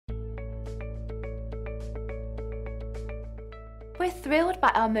We're thrilled by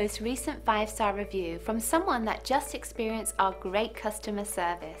our most recent 5-star review from someone that just experienced our great customer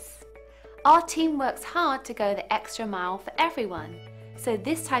service. Our team works hard to go the extra mile for everyone, so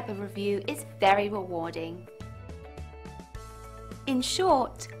this type of review is very rewarding. In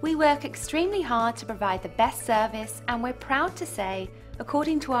short, we work extremely hard to provide the best service, and we're proud to say,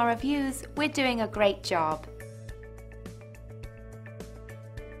 according to our reviews, we're doing a great job.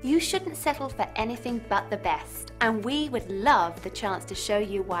 You shouldn't settle for anything but the best, and we would love the chance to show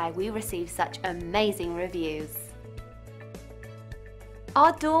you why we receive such amazing reviews.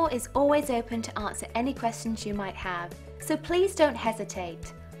 Our door is always open to answer any questions you might have, so please don't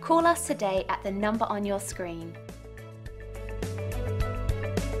hesitate. Call us today at the number on your screen.